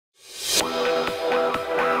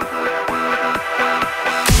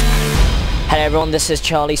Hey everyone, this is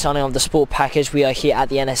Charlie signing off the sport package. We are here at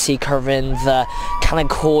the NSC covering the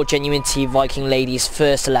Canaccord Genuity Viking ladies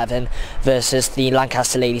first 11 versus the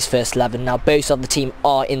Lancaster ladies first 11. Now both of the team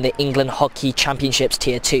are in the England Hockey Championships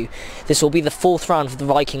Tier 2. This will be the fourth round for the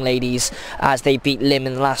Viking ladies as they beat Lim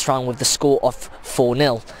in the last round with the score of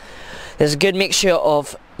 4-0. There's a good mixture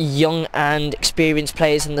of young and experienced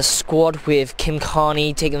players in the squad, with Kim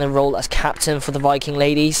Carney taking the role as captain for the Viking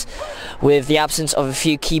ladies. With the absence of a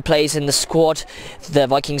few key players in the squad, the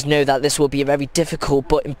Vikings know that this will be a very difficult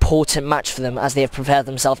but important match for them, as they have prepared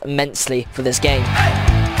themselves immensely for this game.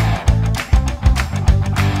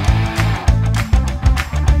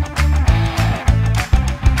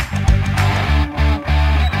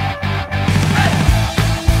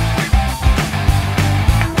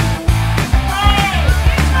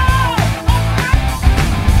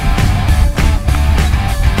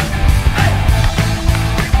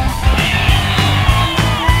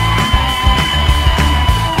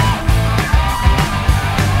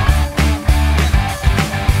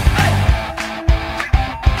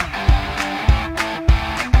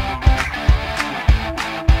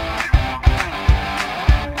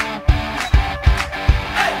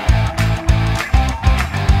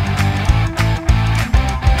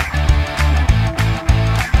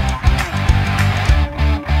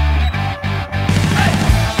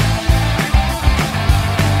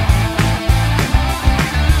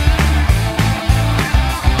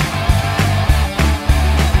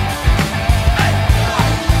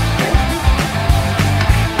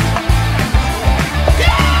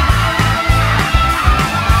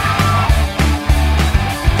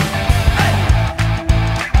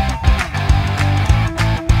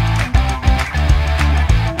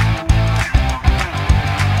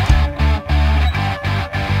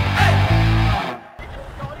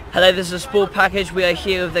 Hello, this is a sport package. We are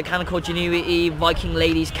here with the Canaccord Genuity Viking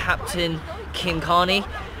ladies captain Kim Carney.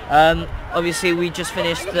 Obviously we just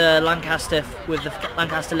finished the Lancaster with the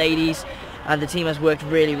Lancaster ladies, and the team has worked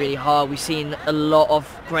really hard. We've seen a lot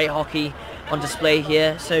of great hockey on display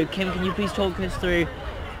here. So Kim, can you please talk us through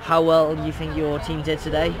how well you think your team did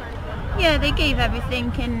today? Yeah, they gave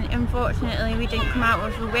everything, and unfortunately we didn't come out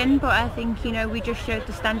with a win, but I think, you know, we just showed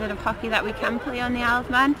the standard of hockey that we can play on the Isle of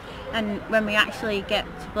Man, and when we actually get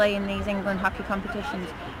to play in these England hockey competitions,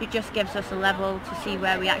 it just gives us a level to see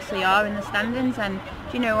where we actually are in the standings. And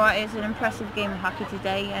do you know what, it's an impressive game of hockey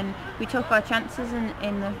today, and we took our chances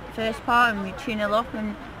in the first part and we 2-0 up,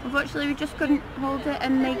 and unfortunately we just couldn't hold it,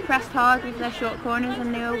 and they pressed hard with their short corners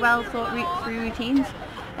and they were well thought through routines.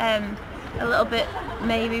 A little bit,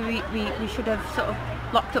 maybe we should have sort of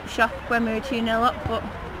locked up shop when we were 2-0 up, but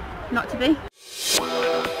not to be.